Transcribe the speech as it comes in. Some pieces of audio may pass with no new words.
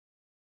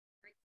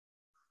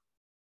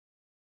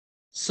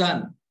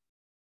Sun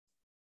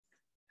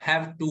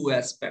have two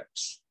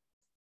aspects.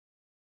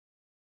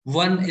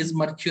 One is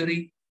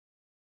Mercury,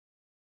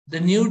 the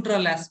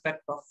neutral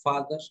aspect of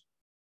father,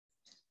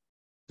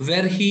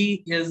 where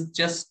he is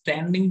just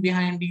standing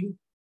behind you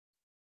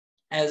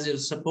as your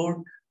support,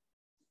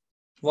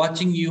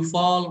 watching you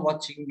fall,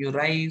 watching you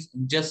rise,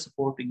 and just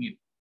supporting you.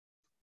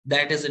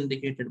 That is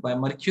indicated by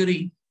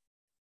Mercury.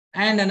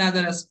 And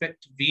another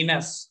aspect,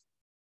 Venus,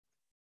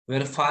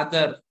 where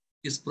father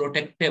is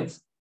protective,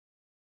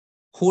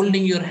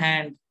 holding your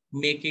hand,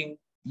 making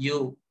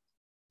you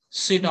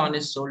sit on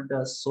his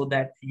shoulders so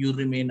that you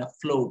remain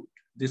afloat.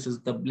 This is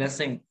the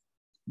blessing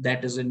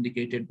that is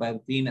indicated by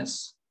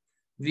Venus.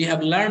 We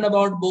have learned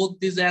about both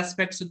these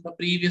aspects in the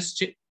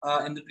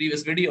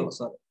previous video,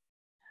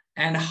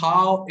 and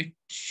how it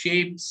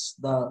shapes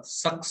the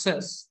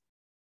success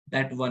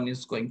that one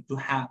is going to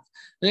have.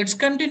 Let's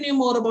continue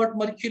more about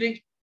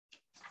Mercury.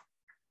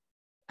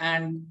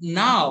 And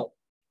now,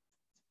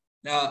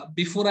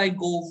 before I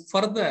go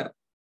further,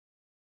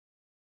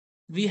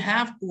 we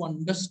have to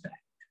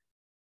understand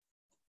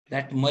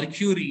that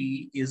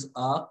Mercury is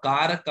a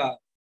Karaka,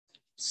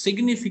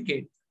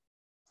 significant.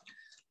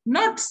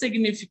 Not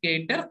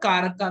significator,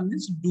 Karaka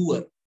means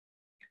doer.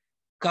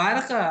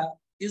 Karaka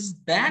is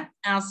that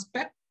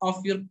aspect of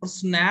your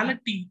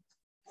personality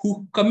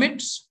who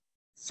commits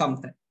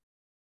something.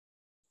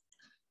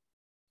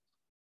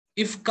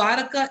 If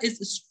Karaka is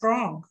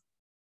strong,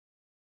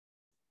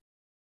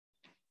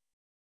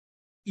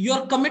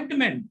 your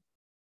commitment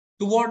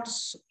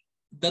towards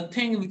the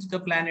thing which the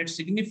planet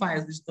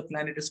signifies, which the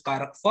planet is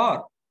Karak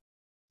for,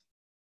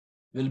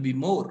 will be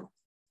more.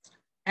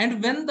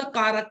 And when the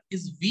Karak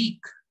is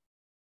weak,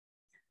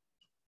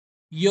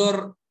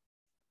 your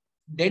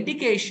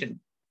dedication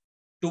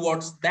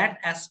towards that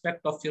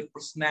aspect of your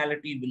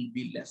personality will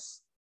be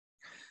less.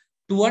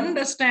 To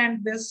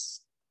understand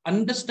this,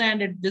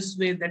 understand it this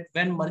way, that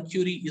when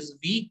Mercury is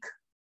weak,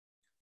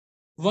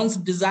 one's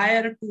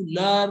desire to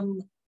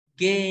learn,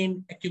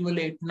 gain,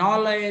 accumulate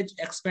knowledge,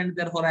 expand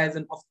their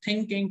horizon of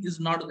thinking is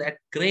not that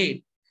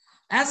great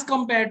as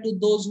compared to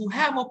those who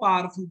have a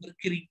powerful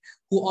Mercury,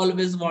 who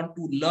always want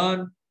to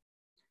learn,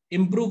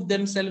 improve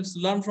themselves,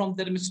 learn from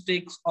their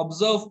mistakes,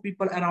 observe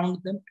people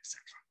around them,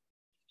 etc.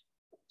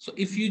 So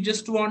if you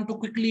just want to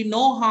quickly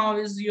know how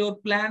is your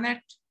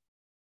planet,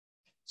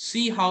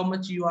 see how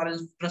much you are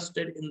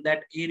interested in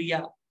that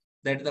area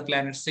that the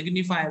planet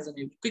signifies, and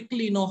you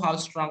quickly know how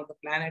strong the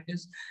planet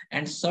is.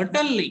 And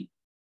certainly,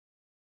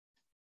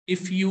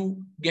 if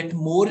you get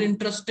more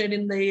interested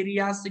in the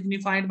area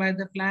signified by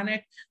the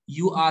planet,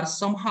 you are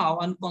somehow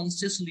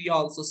unconsciously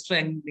also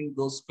strengthening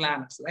those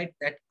planets, right?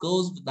 That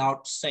goes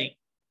without saying.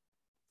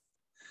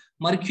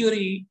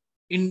 Mercury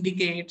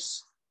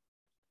indicates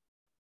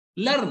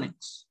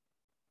learnings,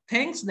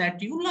 things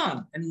that you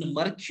learn. And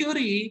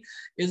Mercury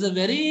is a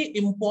very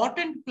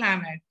important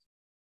planet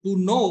to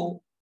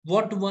know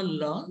what one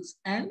learns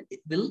and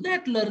will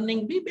that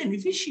learning be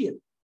beneficial.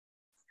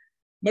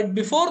 But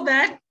before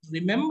that,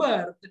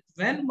 remember that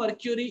when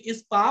Mercury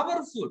is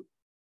powerful,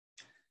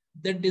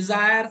 the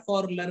desire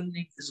for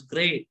learning is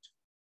great.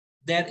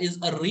 There is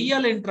a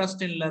real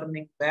interest in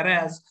learning,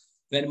 whereas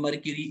when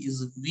Mercury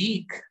is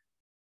weak,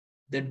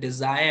 the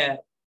desire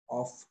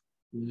of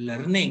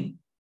learning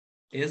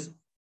is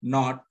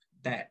not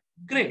that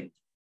great.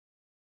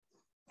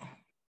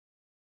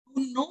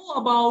 To know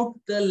about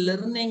the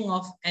learning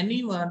of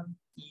anyone,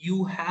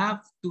 you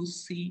have to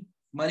see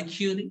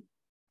Mercury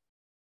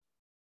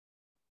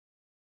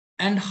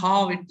and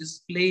how it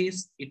is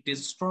placed. It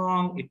is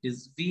strong, it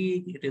is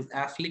weak, it is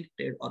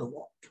afflicted, or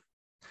what.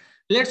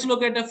 Let's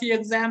look at a few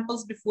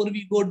examples before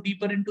we go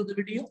deeper into the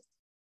video.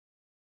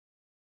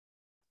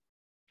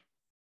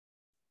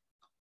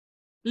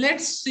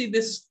 Let's see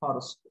this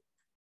horoscope.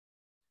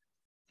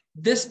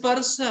 This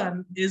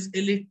person is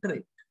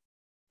illiterate.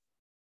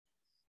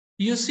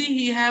 You see,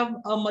 he have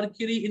a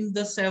Mercury in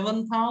the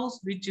 7th house,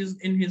 which is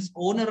in his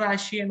own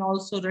Rashi and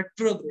also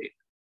retrograde.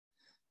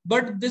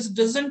 But this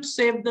doesn't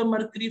save the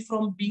Mercury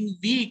from being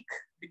weak,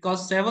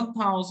 because 7th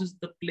house is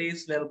the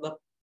place where the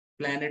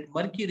planet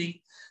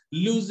Mercury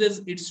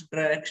loses its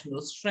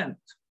directional strength.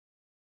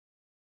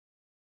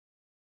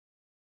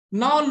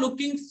 Now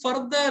looking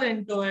further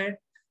into it,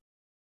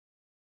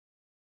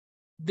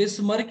 this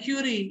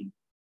Mercury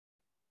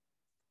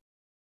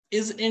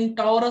is in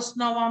Taurus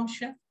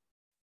Navamsha.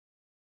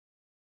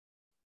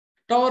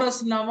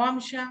 Taurus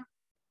Navamsha,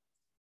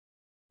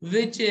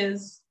 which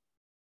is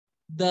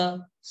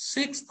the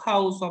 6th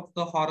house of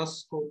the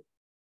horoscope,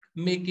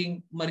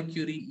 making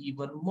Mercury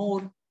even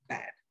more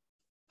bad,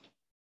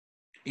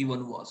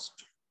 even worse.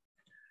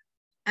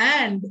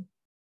 And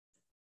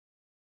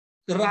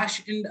the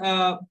Rashi,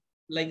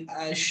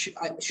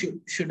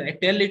 should I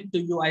tell it to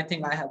you? I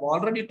think I have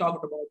already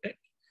talked about it.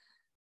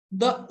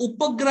 The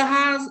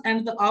Upagrahas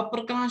and the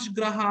Aprakash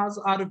Grahas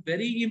are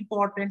very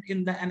important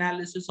in the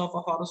analysis of a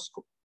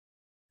horoscope.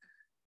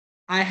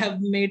 I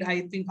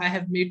think I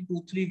have made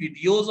 2-3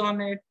 videos on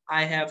it.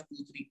 I have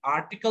 2-3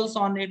 articles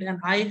on it, and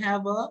I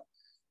have a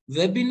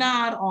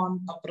webinar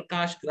on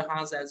Aprakash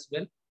Grahas as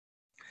well.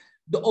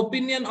 The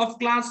opinion of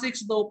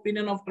classics, the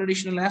opinion of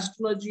traditional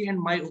astrology, and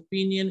my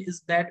opinion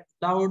is that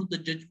without the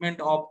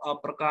judgment of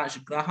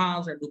Prakash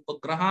Grahas and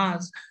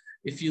Upagrahas,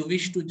 if you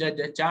wish to judge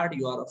a chart,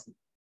 you are a fool.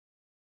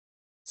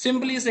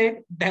 Simply say,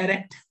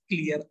 direct,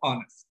 clear,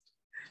 honest.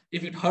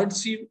 If it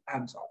hurts you,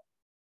 I'm sorry.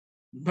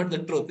 But the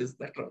truth is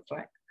the truth,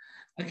 right?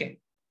 Okay.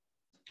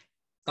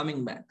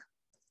 Coming back.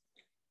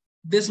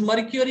 This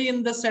Mercury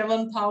in the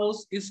 7th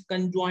house is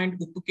conjoined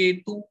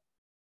Upaketu,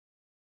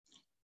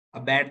 a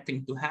bad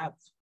thing to have.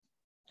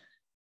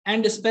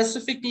 And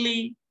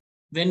specifically,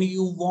 when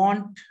you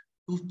want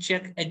to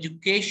check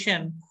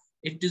education,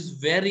 it is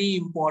very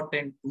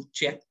important to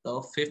check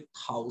the 5th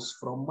house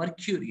from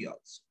Mercury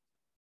also.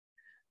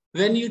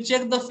 When you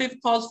check the 5th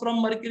house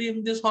from Mercury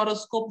in this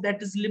horoscope,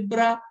 that is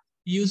Libra,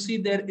 you see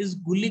there is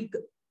Gulik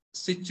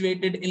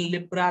situated in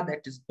Libra,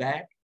 that is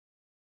bad.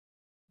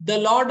 The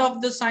lord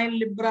of the sign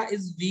Libra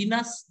is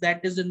Venus,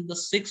 that is in the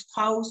 6th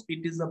house.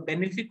 It is a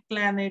benefic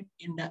planet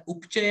in the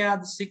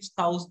Upchaya, the 6th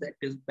house, that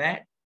is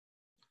bad.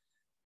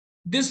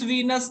 This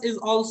Venus is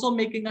also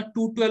making a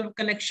 212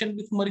 connection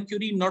with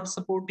Mercury, not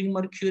supporting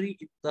Mercury.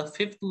 If the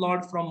 5th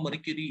lord from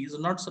Mercury is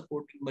not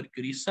supporting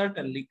Mercury,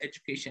 certainly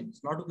education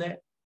is not there.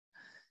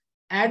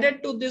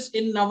 Added to this,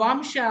 in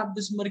Navamsha,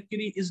 this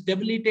Mercury is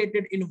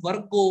debilitated in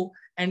Virgo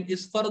and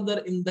is further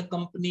in the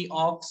company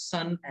of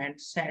Sun and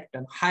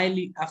Saturn,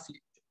 highly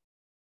afflicted.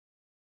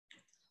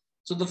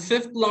 So the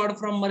 5th lord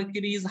from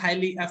Mercury is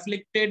highly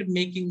afflicted,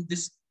 making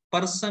this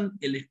person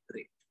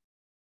illiterate.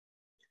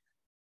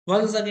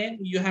 Once again,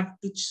 you have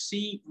to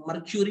see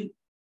Mercury,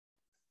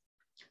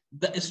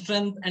 the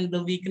strength and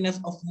the weakness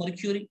of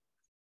Mercury.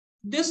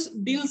 This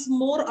deals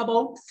more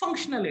about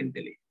functional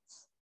intelligence.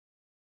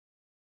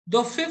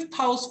 The 5th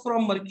house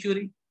from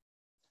Mercury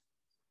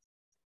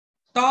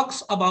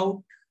talks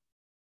about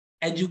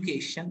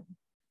education,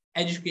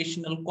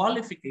 educational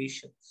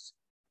qualifications,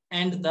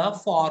 and the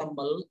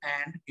formal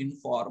and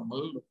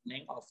informal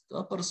learning of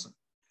the person.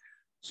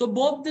 So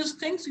both these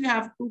things you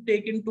have to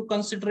take into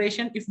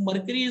consideration. If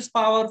Mercury is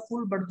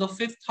powerful, but the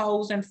 5th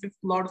house and 5th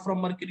lord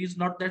from Mercury is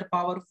not that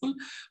powerful,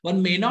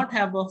 one may not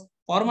have a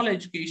formal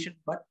education,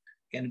 but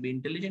can be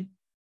intelligent.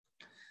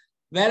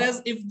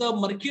 Whereas if the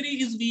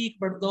Mercury is weak,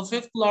 but the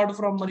 5th lord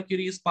from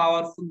Mercury is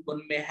powerful,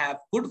 one may have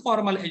good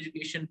formal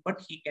education,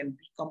 but he can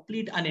be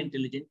complete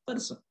unintelligent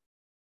person.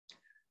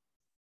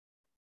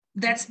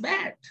 That's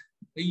bad.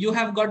 You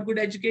have got good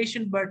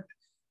education, but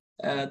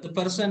the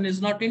person is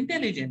not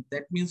intelligent.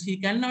 That means he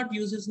cannot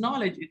use his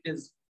knowledge. It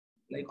is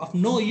like of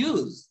no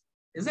use,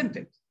 isn't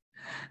it?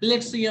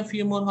 Let's see a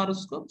few more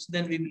horoscopes,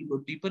 then we will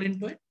go deeper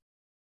into it.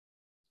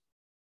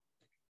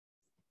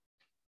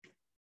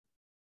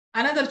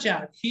 Another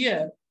chart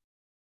here,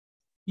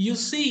 you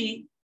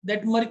see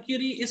that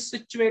Mercury is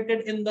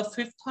situated in the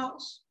 5th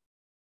house,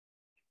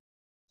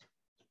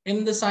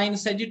 in the sign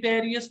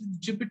Sagittarius with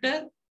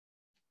Jupiter.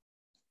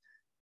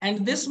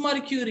 And this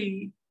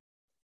Mercury,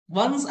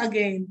 once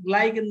again,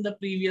 like in the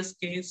previous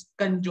case,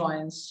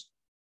 conjoins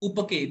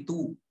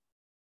Upaketu.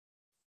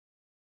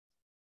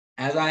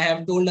 As I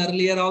have told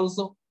earlier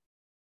also,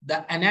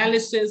 the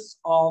analysis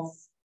of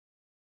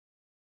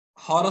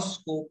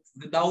horoscope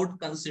without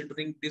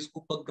considering these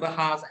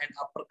Upagrahas and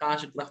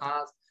Aprakash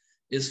Grahas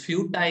is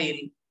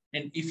futile.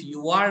 And if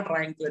you are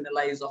trying to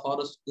analyze a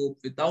horoscope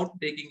without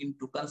taking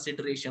into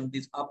consideration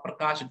these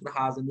Aprakash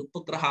Grahas and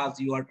Upagrahas,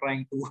 you are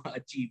trying to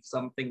achieve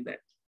something that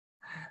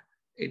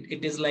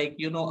it is like,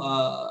 you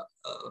know,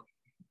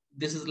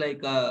 this is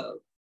like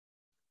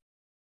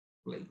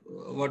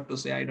what to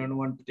say, I don't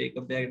want to take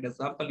a bad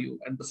example, you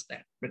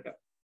understand better.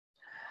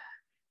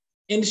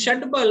 In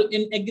Shadbal,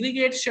 in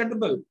aggregate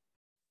Shadbal,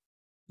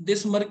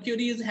 this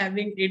Mercury is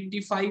having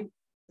 85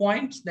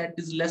 points, that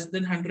is less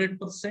than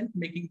 100%,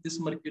 making this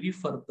Mercury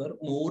further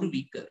more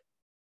weaker.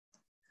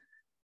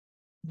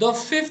 The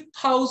 5th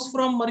house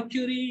from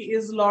Mercury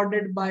is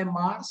lorded by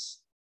Mars.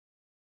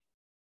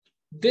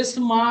 This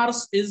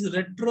Mars is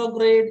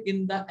retrograde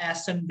in the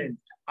ascendant.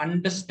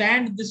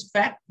 Understand this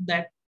fact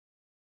that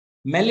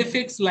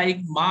malefics like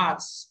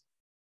Mars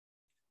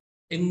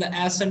in the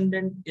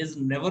ascendant is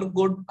never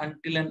good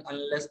until and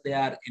unless they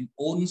are in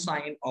own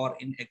sign or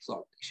in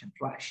exaltation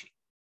Rashi.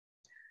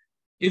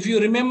 If you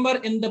remember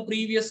in the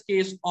previous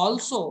case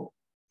also,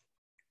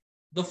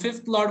 the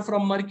 5th lord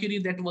from Mercury,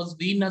 that was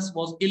Venus,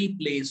 was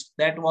ill-placed.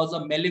 That was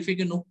a malefic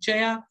in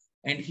Ukchaya,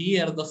 and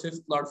here the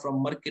 5th lord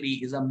from Mercury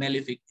is a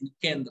malefic in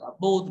Kendra.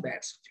 Both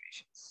bad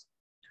situations.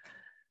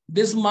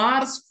 This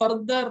Mars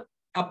further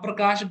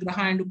Aprakash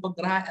Graha and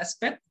Upagraha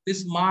aspect.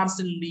 This Mars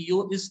in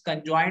Leo is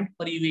conjoined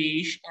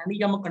Parivesh and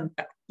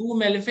Yamakanta. Two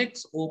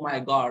malefics. Oh my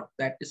God,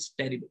 that is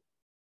terrible.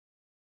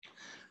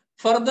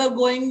 Further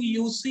going,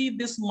 you see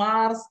this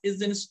Mars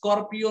is in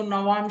Scorpio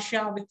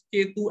Navamsha with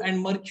Ketu and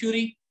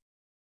Mercury.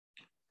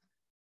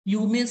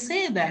 You may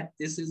say that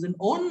this is an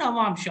own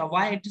Navamsha.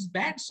 Why it is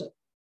bad, sir?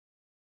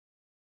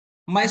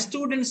 My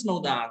students know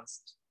the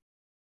answer.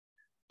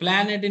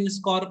 Planet in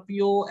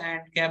Scorpio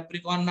and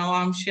Capricorn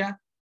Navamsha,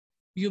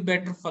 you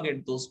better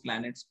forget those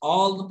planets.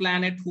 All the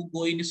planets who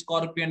go in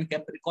Scorpio and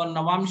Capricorn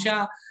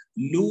Navamsha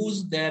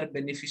lose their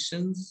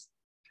beneficence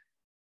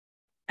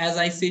As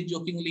I say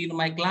jokingly in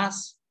my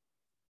class,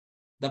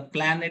 the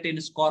planet in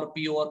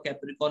Scorpio or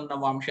Capricorn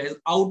Navamsha is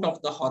out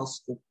of the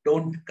horoscope.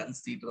 Don't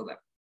consider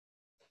them.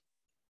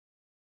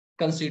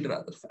 Consider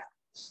other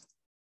factors.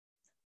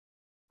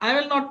 I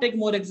will not take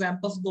more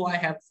examples, though I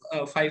have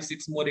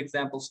 5-6 more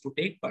examples to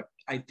take, but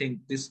I think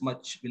this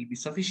much will be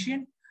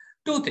sufficient.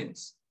 Two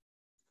things.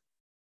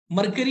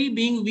 Mercury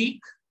being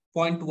weak,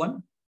 point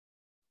 1.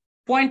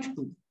 Point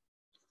 2.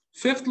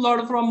 Fifth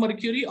lord from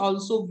Mercury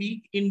also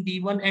weak in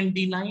D1 and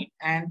D9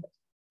 and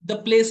the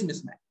place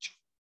mismatch.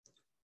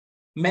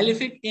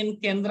 Malefic in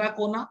Kendra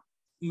Kona,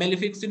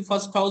 malefics in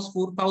first house,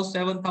 fourth house,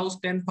 seventh house,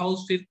 10th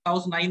house, fifth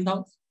house, ninth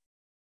house,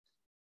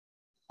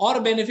 or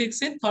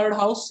benefics in third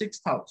house,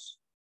 sixth house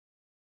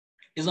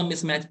is a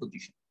mismatch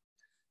position.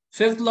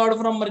 Fifth lord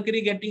from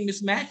Mercury getting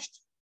mismatched,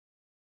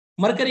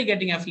 Mercury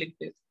getting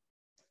afflicted,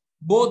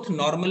 both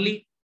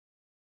normally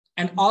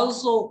and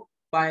also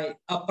by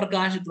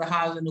Aprakash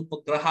Grahas and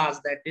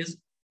Upagrahas, that is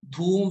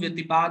Dhoom,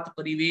 Vitipat,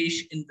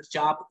 Parivesh,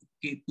 Indrachap,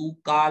 Ketu,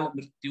 Kal,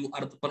 Mrityu,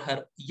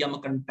 Arthprahar,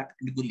 Yamakantak,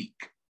 and Gulik.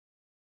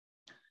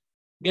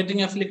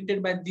 Getting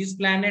afflicted by these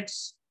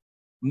planets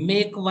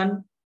make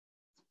one,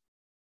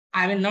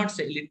 I will not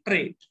say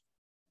literate,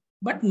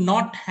 but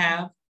not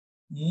have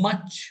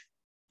much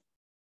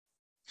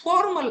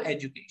formal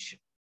education,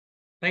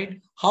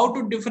 right? How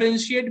to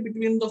differentiate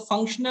between the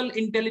functional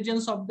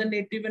intelligence of the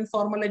native and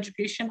formal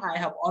education, I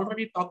have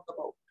already talked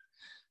about.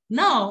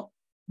 Now,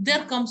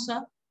 there comes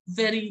a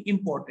very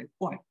important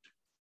point.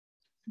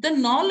 The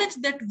knowledge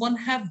that one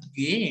have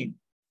gained,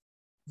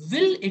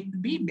 will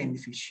it be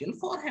beneficial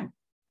for him?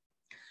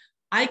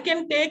 I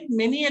can take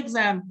many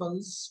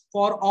examples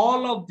for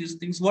all of these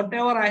things,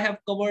 whatever I have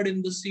covered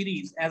in the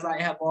series, as I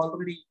have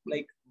already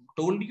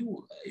told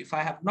you. If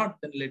I have not,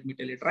 then let me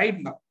tell it right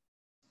now.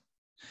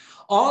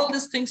 All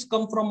these things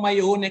come from my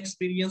own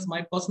experience,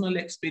 my personal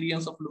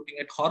experience of looking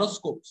at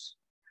horoscopes.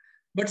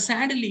 But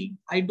sadly,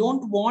 I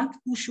don't want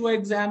to show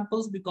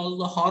examples because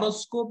the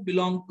horoscope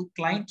belongs to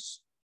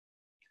clients.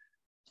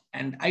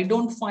 And I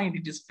don't find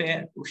it is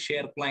fair to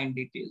share client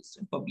details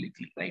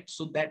publicly, right?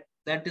 So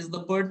that is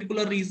the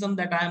particular reason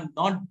that I am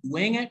not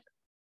doing it.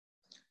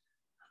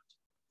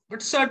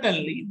 But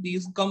certainly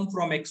these come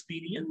from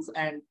experience.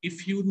 And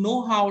if you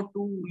know how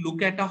to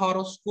look at a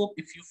horoscope,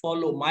 if you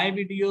follow my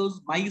videos,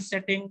 my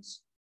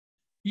settings,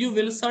 you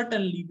will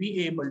certainly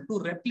be able to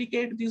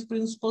replicate these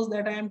principles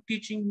that I am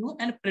teaching you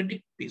and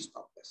predict based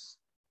on this.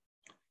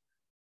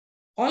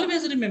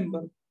 Always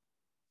remember,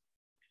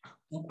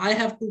 I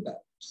have two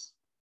types.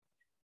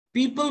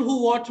 People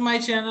who watch my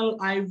channel,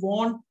 I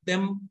want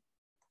them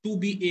to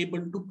be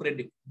able to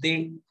predict.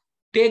 They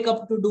take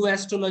up to do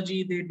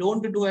astrology. They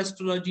don't do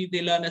astrology.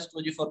 They learn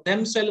astrology for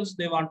themselves.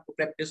 They want to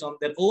practice on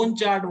their own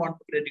chart, want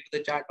to predict the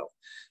chart of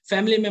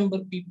family member,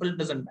 people,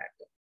 doesn't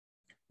matter.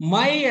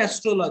 My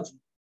astrology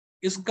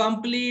is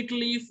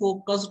completely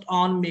focused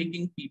on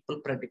making people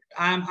predict.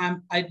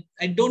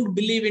 I don't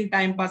believe in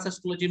time pass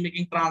astrology,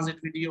 making transit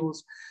videos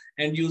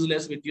and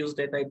useless videos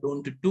that I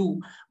don't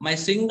do. My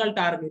single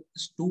target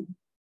is to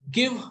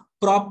give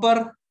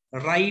proper,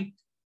 right,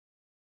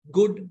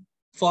 good,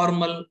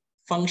 formal,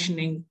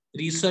 functioning,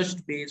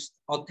 research-based,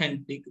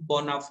 authentic,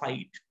 bona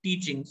fide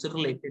teachings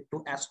related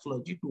to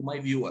astrology to my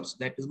viewers.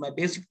 That is my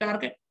basic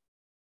target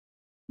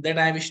that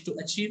I wish to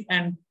achieve.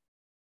 And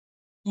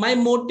my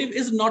motive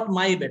is not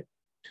my betterment.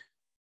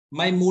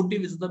 My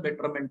motive is the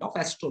betterment of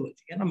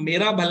astrology. है ना,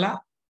 मेरा भला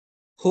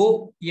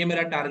हो, ये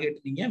मेरा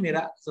target नहीं है. मेरा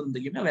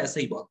जिंदगी में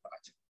वैसे ही बहुत बड़ा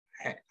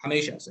है,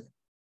 हमेशा से.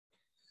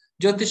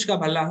 ज्योतिष का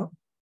भला हो,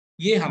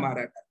 ये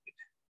हमारा टारगेट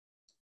है.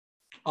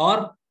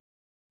 और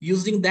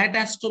यूजिंग दैट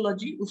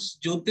एस्ट्रोलॉजी, उस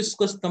ज्योतिष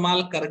को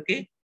इस्तेमाल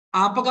करके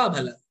आपका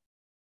भला,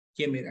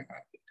 ये मेरा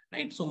टारगेट है.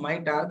 Right. So my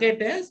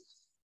target is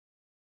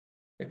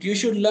that you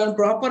should learn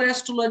proper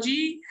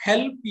astrology,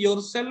 help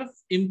yourself,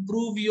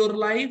 improve your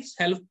lives,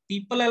 help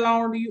people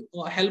around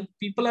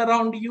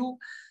you,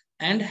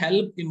 and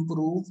help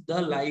improve the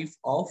life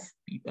of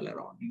people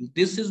around you.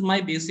 This is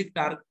my basic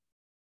target,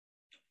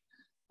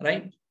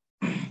 right?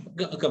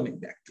 Coming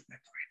back to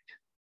that point.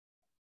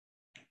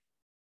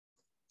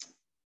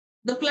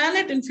 The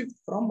planet in fifth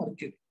from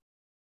Mercury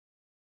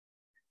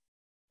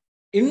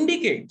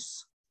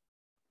indicates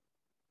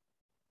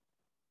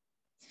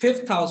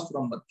fifth house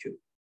from Mercury.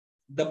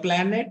 The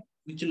planet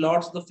which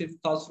lords the fifth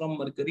house from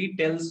Mercury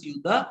tells you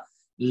the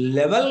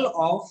level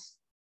of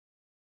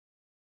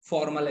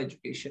formal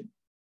education.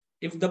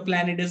 If the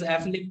planet is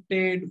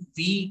afflicted,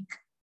 weak,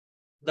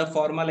 the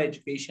formal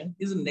education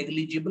is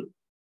negligible.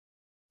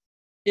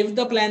 If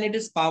the planet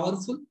is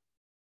powerful,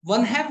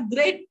 one have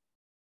great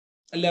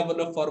level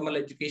of formal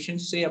education,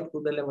 say up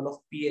to the level of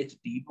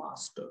PhD,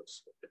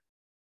 masters.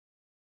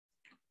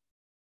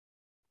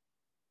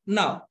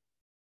 Now,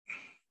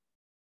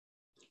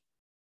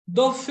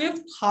 the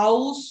fifth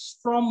house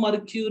from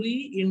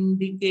Mercury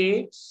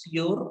indicates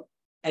your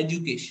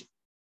education.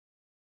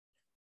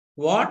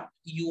 What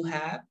you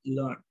have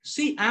learned.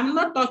 See, I'm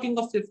not talking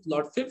of fifth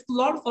lord. Fifth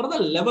lord for the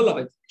level of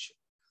education.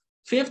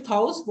 Fifth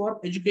house for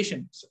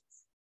education itself.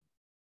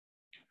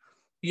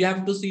 You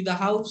have to see the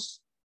house.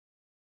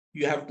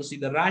 you have to see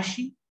the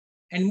Rashi,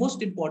 and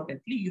most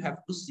importantly, you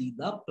have to see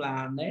the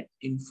planet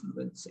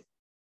influencing.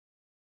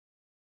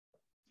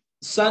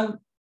 Sun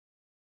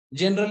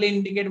generally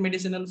indicate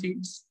medicinal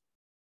fields.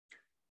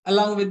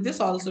 Along with this,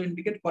 also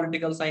indicate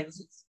political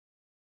sciences.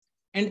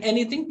 And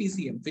anything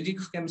PCM,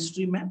 physics,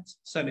 chemistry, maths,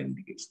 Sun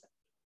indicates that.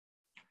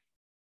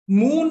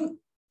 Moon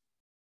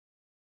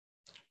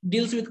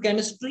deals with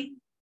chemistry,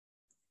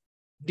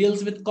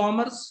 deals with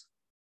commerce,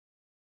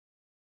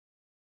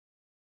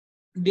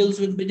 deals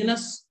with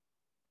business,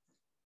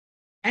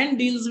 and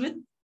deals with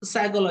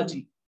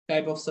psychology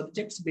type of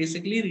subjects,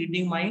 basically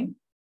reading mind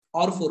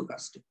or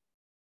forecasting.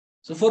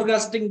 So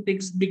forecasting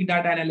takes big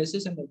data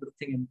analysis and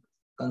everything in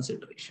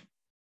consideration.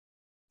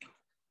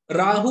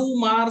 Rahu,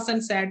 Mars,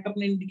 and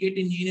Saturn indicate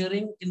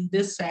engineering. In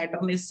this,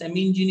 Saturn is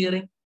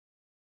semi-engineering.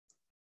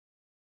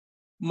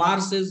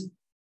 Mars is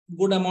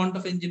good amount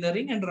of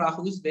engineering, and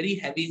Rahu is very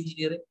heavy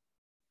engineering.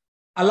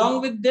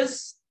 Along with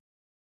this,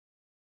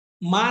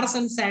 Mars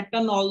and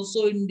Saturn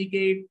also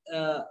indicate,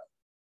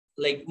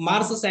 like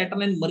Mars,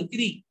 Saturn, and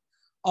Mercury,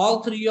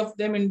 all three of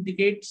them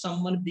indicate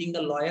someone being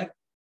a lawyer.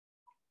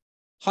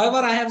 However,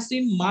 I have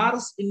seen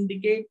Mars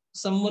indicate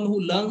someone who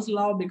learns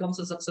law, becomes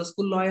a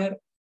successful lawyer.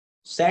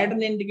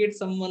 Saturn indicates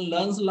someone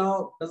learns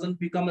law, doesn't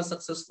become a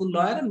successful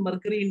lawyer, and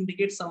Mercury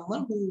indicates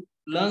someone who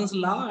learns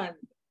law and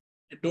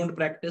don't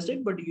practice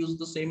it, but use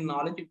the same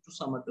knowledge into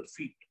some other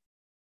field.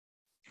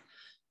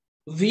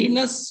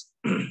 Venus,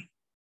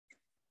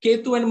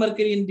 Ketu and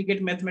Mercury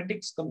indicate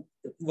mathematics. Come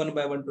one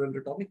by one to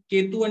the topic.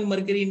 Ketu and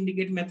Mercury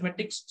indicate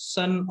mathematics.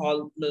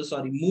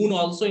 Moon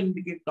also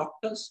indicate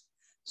doctors.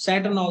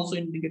 Saturn also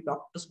indicate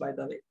doctors, by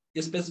the way,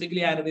 specifically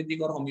Ayurvedic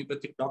or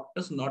homeopathic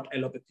doctors, not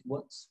allopathic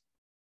ones.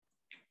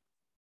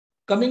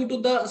 Coming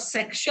to the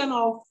section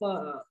of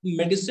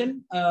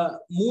medicine,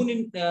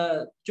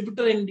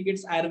 Jupiter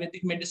indicates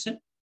Ayurvedic medicine,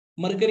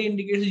 Mercury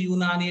indicates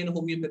Unani and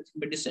homeopathic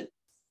medicine,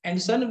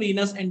 and Sun,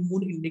 Venus, and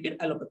Moon indicate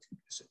allopathic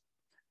medicine.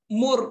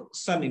 More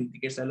Sun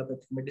indicates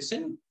allopathic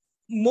medicine.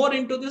 More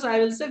into this, I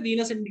will say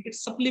Venus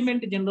indicates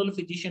supplement, general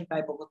physician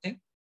type of a thing.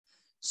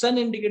 Sun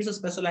indicates a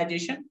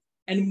specialization,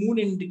 and Moon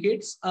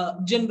indicates a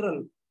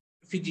general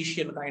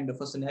physician kind of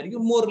a scenario,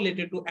 more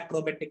related to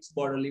acrobatics,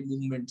 bodily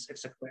movements,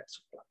 etc.,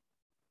 etc.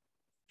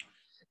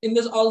 In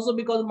this also,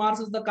 because Mars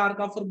is the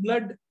Karka for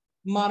blood,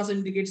 Mars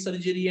indicates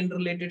surgery and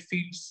related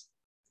fields.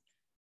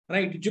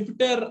 Right?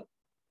 Jupiter,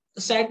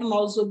 Saturn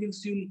also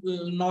gives you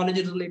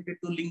knowledge related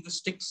to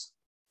linguistics.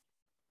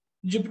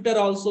 Jupiter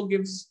also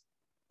gives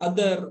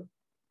other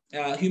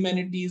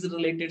humanities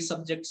related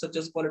subjects such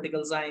as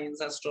political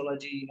science,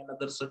 astrology, and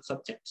other such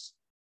subjects.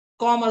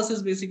 Commerce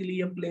is basically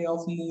a play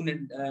of Moon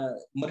and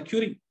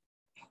Mercury,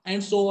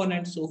 and so on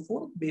and so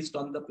forth, based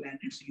on the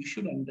planets you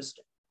should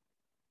understand.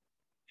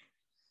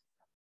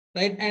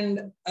 Right,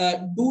 and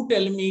do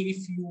tell me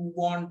if you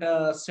want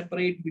a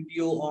separate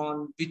video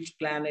on which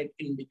planet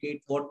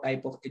indicate what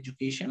type of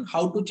education.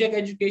 How to check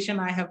education,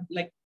 I have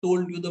like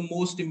told you the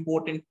most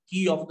important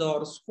key of the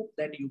horoscope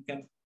that you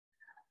can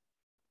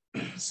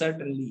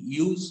certainly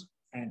use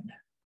and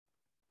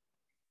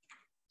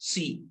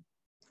see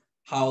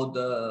how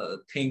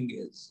the thing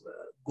is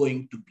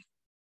going to be.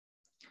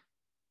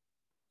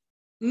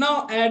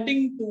 Now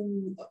adding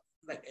to,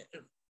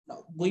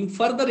 going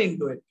further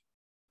into it,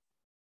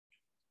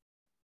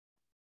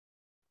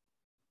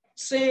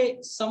 say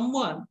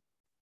someone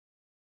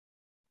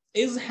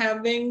is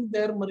having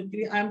their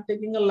Mercury. I'm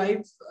taking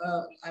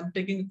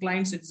a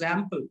client's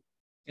example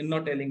and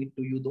not telling it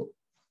to you though.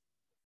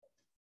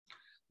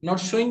 Not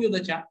showing you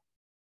the chart,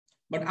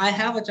 but I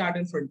have a chart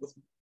in front of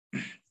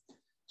me.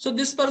 So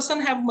this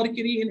person have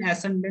Mercury in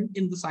ascendant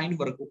in the sign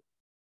Virgo.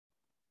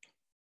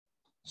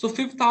 So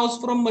fifth house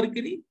from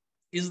Mercury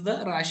is the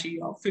Rashi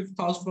of fifth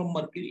house from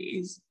Mercury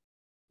is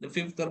the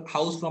fifth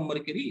house from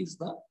Mercury is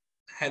the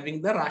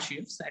having the Rashi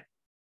of Saturn.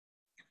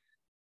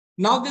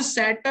 Now this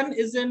Saturn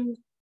is in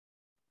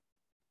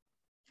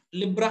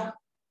Libra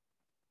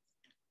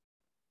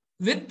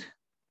with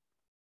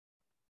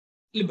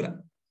Libra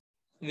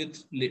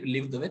with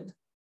leave the with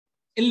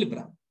in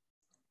Libra.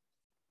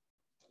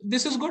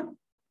 This is good.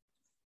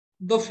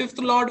 The fifth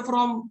lord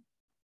from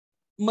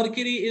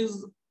Mercury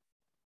is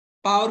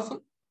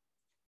powerful.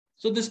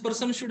 So this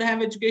person should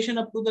have education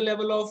up to the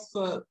level of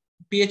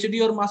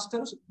PhD or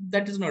master's.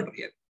 That is not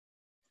real.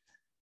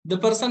 The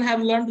person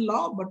have learned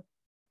law, but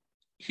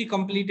he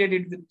completed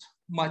it with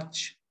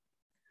much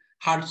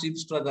hardship,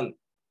 struggle.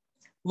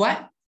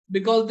 Why?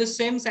 Because the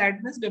same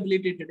sadness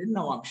debilitated in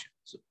Navamsha.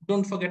 So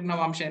don't forget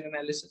Navamsha in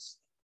analysis.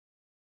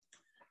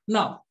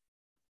 Now,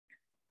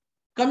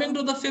 coming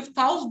to the fifth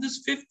house,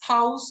 this fifth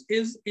house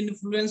is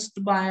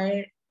influenced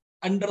by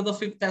under the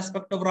fifth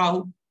aspect of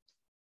Rahu.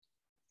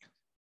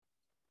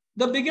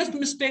 The biggest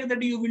mistake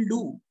that you will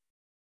do,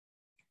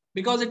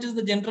 because it is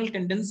the general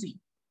tendency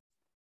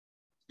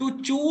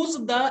to choose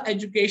the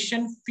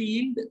education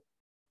field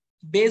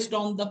based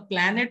on the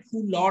planet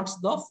who lords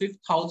the fifth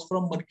house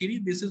from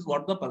Mercury. This is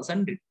what the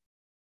person did.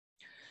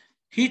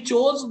 He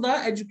chose the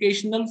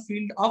educational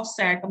field of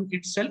Saturn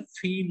itself.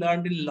 He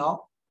learned in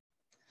law.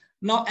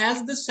 Now,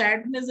 as the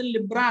Saturn is in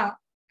Libra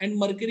and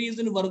Mercury is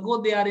in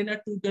Virgo, they are in a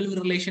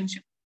 212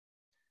 relationship.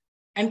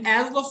 And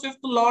as the fifth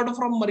lord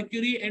from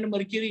Mercury and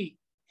Mercury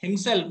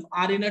himself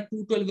are in a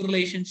 212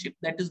 relationship,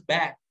 that is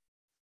bad.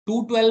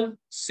 212,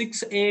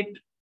 6, 8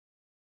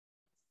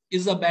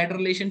 is a bad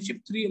relationship.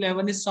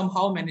 311 is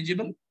somehow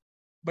manageable,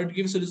 but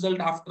gives result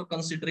after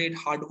considerate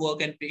hard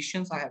work and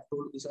patience. I have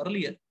told this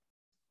earlier.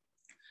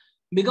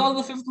 Because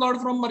the fifth lord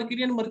from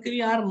Mercury and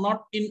Mercury are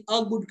not in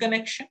a good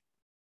connection,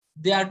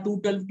 they are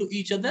 212 to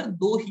each other,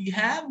 though he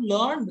have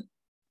learned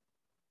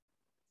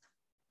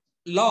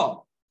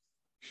law,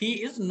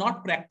 he is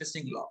not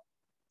practicing law.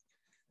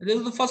 This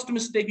is the first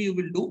mistake you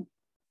will do.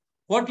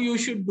 What you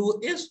should do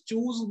is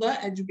choose the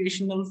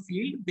educational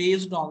field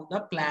based on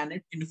the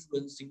planet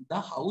influencing the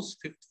house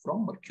fifth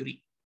from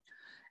Mercury.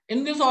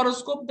 In this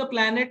horoscope, the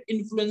planet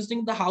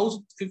influencing the house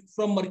fifth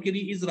from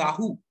Mercury is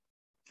Rahu.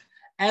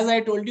 As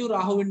I told you,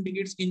 Rahu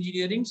indicates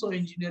engineering. So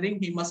engineering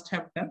he must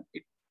have done.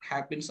 It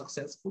have been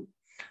successful.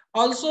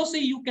 Also,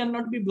 see, you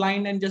cannot be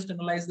blind and just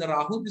analyze the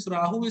Rahu. This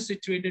Rahu is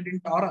situated in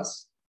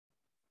Taurus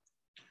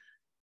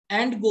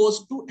and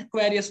goes to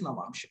Aquarius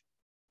Navamsha.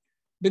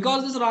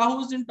 Because this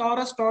Rahu is in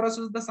Taurus, Taurus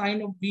is the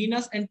sign of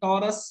Venus, and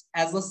Taurus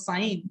as a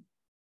sign,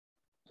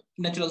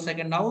 natural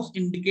second house,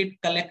 indicate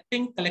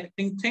collecting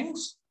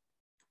things,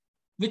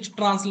 which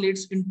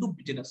translates into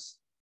business.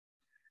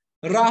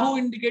 Rahu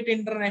indicate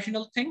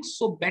international things.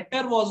 So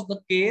better was the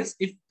case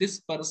if this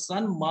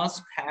person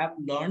must have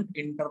learned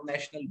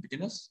international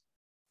business,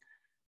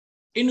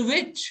 in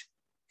which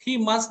he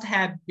must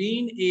have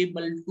been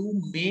able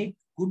to make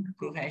good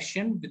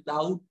profession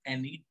without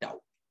any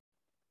doubt.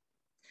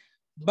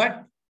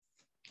 But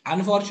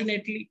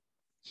unfortunately,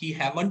 he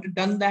haven't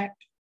done that.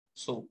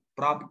 So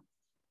problem.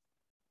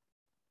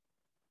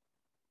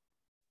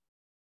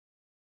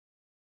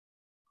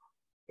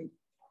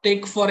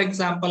 Take, for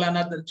example,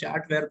 another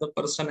chart where the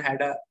person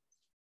had a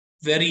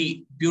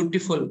very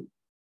beautiful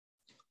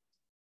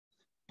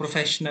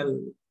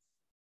professional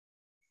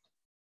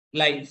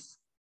life.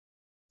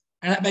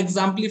 And I'm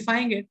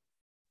exemplifying it.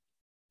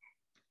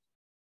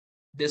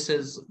 This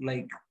is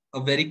like a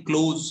very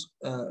close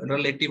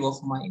relative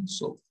of mine.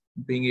 So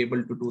being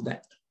able to do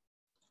that.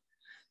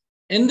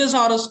 In this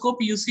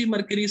horoscope, you see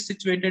Mercury is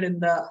situated in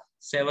the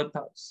 7th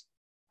house.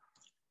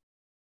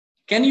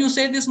 Can you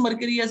say this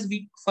Mercury is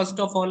weak? First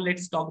of all,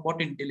 let's talk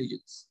about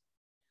intelligence.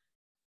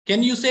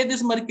 Can you say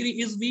this Mercury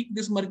is weak?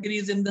 This Mercury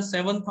is in the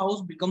 7th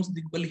house, becomes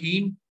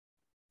Digbalheen,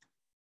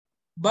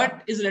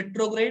 but is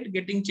retrograde,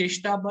 getting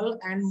Cheshtabal,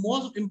 and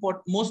most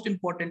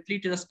importantly,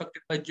 it is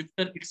aspected by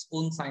Jupiter, its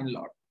own sign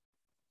lord.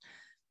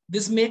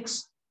 This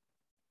makes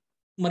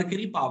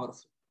Mercury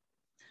powerful.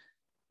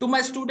 To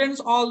my students,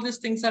 all these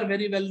things are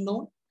very well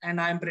known,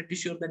 and I am pretty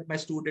sure that my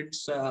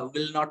students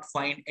will not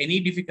find any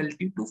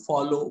difficulty to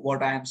follow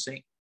what I am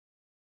saying.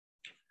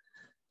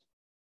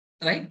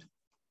 Right?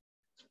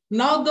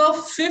 Now,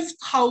 the 5th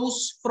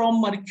house from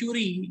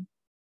Mercury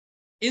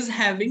is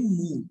having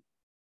moon.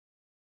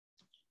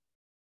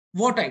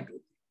 What I do?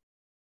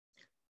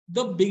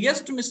 The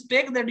biggest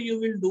mistake that you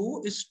will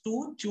do is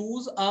to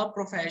choose a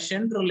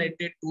profession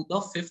related to the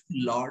 5th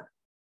lord.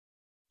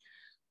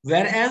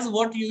 Whereas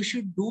what you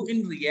should do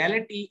in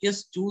reality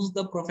is choose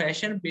the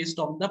profession based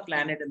on the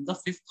planet in the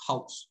 5th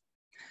house.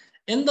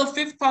 In the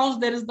 5th house,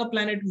 there is the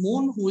planet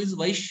Moon, who is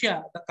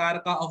Vaishya, the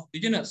Karaka of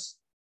business.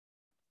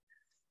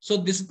 So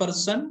this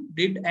person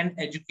did an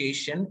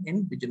education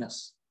in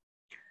business.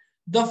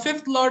 The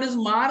 5th lord is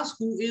Mars,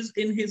 who is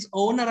in his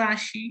own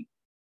Rashi,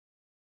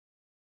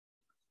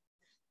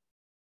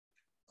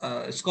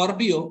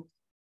 Scorpio,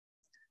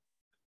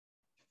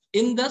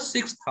 in the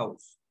 6th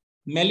house.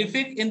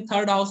 Malefic in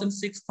 3rd house and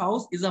 6th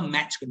house is a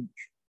match condition.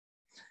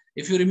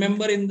 If you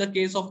remember, in the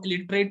case of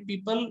illiterate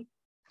people,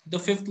 the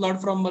 5th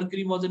lord from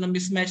Mercury was in a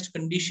mismatched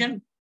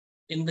condition.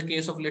 In the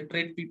case of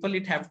literate people,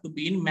 it have to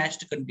be in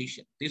matched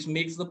condition. This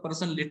makes the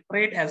person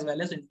literate as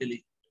well as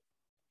intelligent.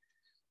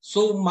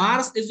 So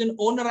Mars is in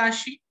own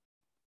Rashi.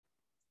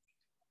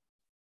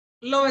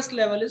 Lowest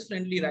level is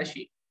friendly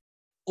Rashi.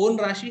 Own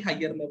Rashi,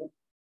 higher level.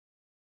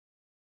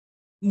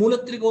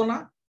 Mula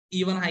Trigona,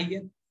 even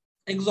higher.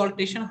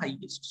 Exaltation,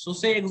 highest. So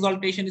say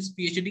exaltation is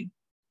PhD.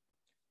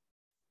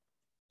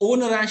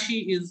 Own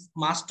Rashi is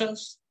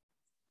masters.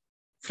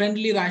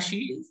 Friendly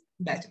Rashi is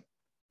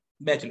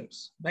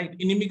bachelors. Right?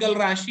 Inimical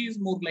Rashi is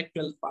more like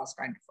 12th pass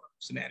kind of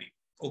scenario.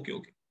 Okay.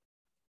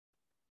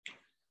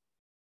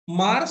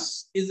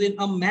 Mars is in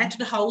a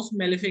matched house,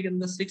 Malefic in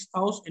the 6th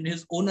house. In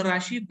his own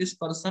Rashi, this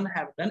person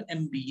have done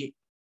MBA.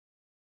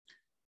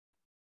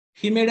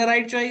 He made a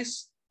right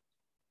choice.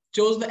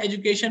 Chose the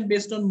education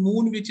based on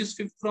Moon, which is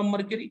 5th from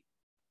Mercury.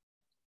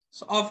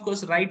 So of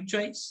course, right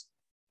choice.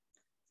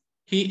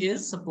 He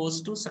is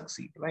supposed to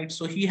succeed, right?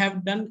 So he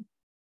have done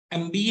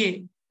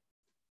MBA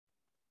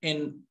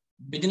in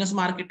business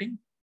marketing,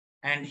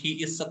 and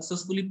he is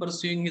successfully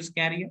pursuing his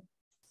career.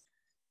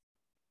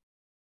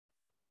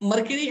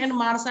 Mercury and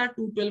Mars are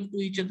 212 to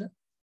each other,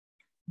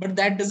 but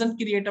that doesn't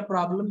create a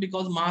problem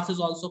because Mars is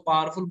also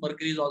powerful,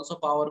 Mercury is also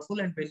powerful,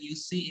 and when you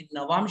see in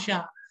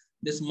Navamsha,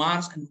 this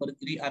Mars and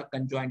Mercury are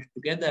conjoined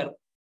together,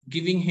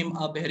 giving him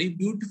a very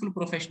beautiful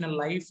professional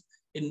life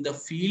in the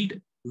field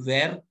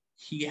where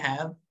he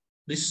have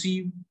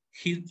received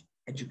his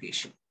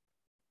education,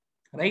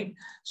 right?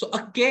 So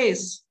a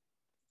case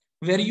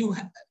where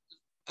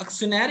a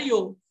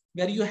scenario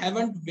where you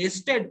haven't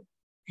wasted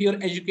your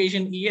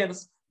education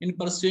years in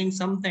pursuing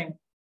something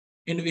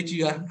in which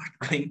you are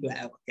not going to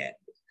have a career.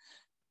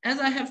 As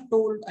I have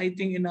told, I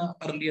think in an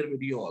earlier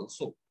video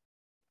also,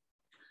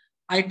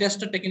 I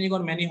test a technique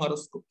on many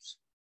horoscopes.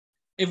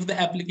 If the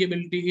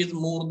applicability is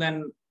more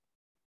than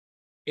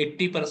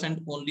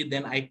 80% only,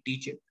 then I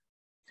teach it.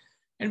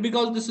 And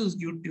because this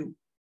is YouTube,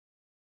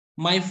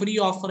 my free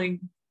offering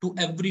to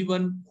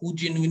everyone who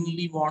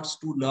genuinely wants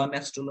to learn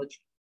astrology,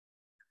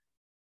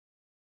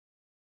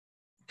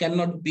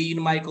 cannot be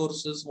in my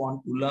courses,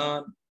 want to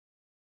learn,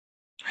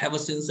 have a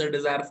sincere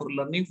desire for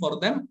learning, for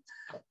them,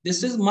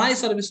 this is my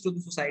service to the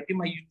society,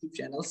 my YouTube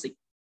channel. See,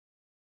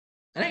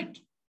 right?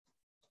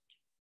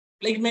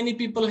 Like many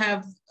people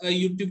have a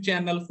YouTube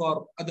channel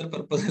for other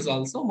purposes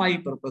also. My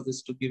purpose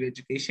is to give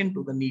education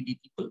to the needy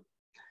people.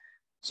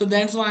 So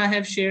that's why I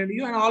have shared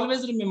you. And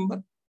always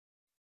remember,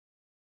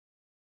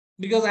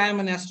 because I am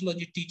an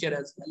astrology teacher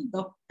as well,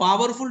 the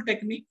powerful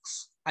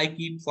techniques I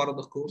keep for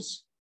the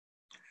course.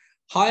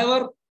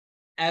 However,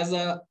 as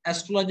an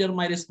astrologer,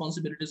 my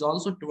responsibility is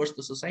also towards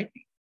the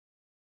society.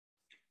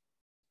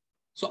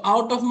 So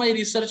out of my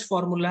research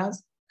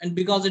formulas, and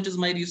because it is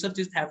my research,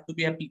 it have to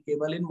be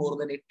applicable in more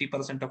than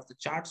 80% of the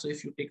charts. So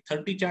if you take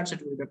 30 charts,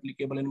 it will be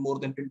applicable in more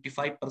than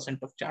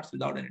 25% of charts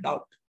without any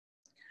doubt.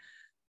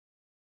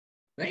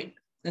 Right?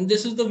 And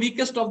this is the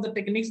weakest of the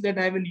techniques that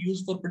I will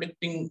use for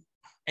predicting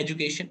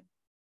education.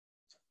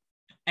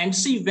 And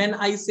see, when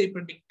I say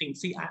predicting,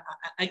 see,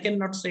 I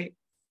cannot say,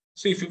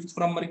 see, if it's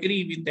from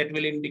Mercury, that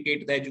will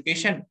indicate the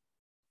education.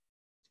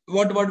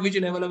 Which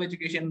level of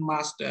education,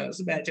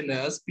 masters,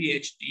 bachelors,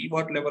 PhD,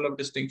 what level of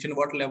distinction,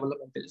 what level of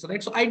intelligence,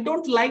 right? So I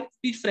don't like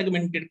these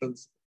fragmented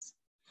concepts.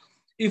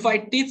 If I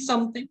teach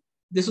something,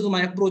 this is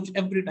my approach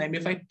every time.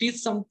 If I teach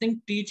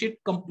something, teach it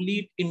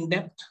complete in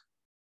depth,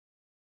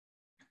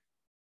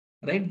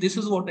 right? This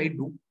is what I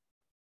do,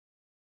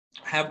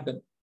 have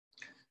done.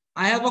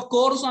 I have a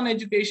course on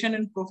education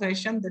and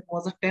profession that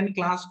was a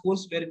 10-class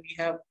course where we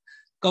have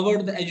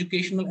covered the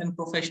educational and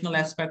professional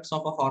aspects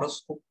of a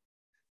horoscope.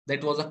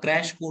 That was a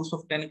crash course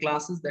of 10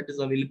 classes that is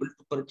available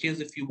to purchase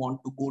if you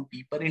want to go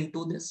deeper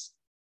into this.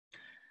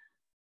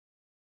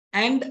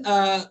 And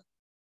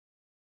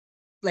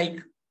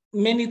like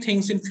many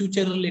things in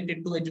future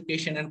related to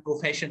education and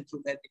profession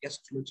through Vedic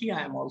astrology,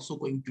 I am also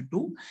going to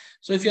do.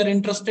 So if you are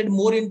interested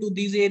more into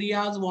these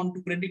areas, want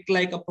to predict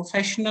like a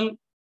professional,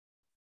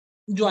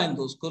 join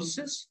those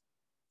courses,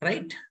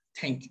 right?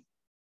 Thank you.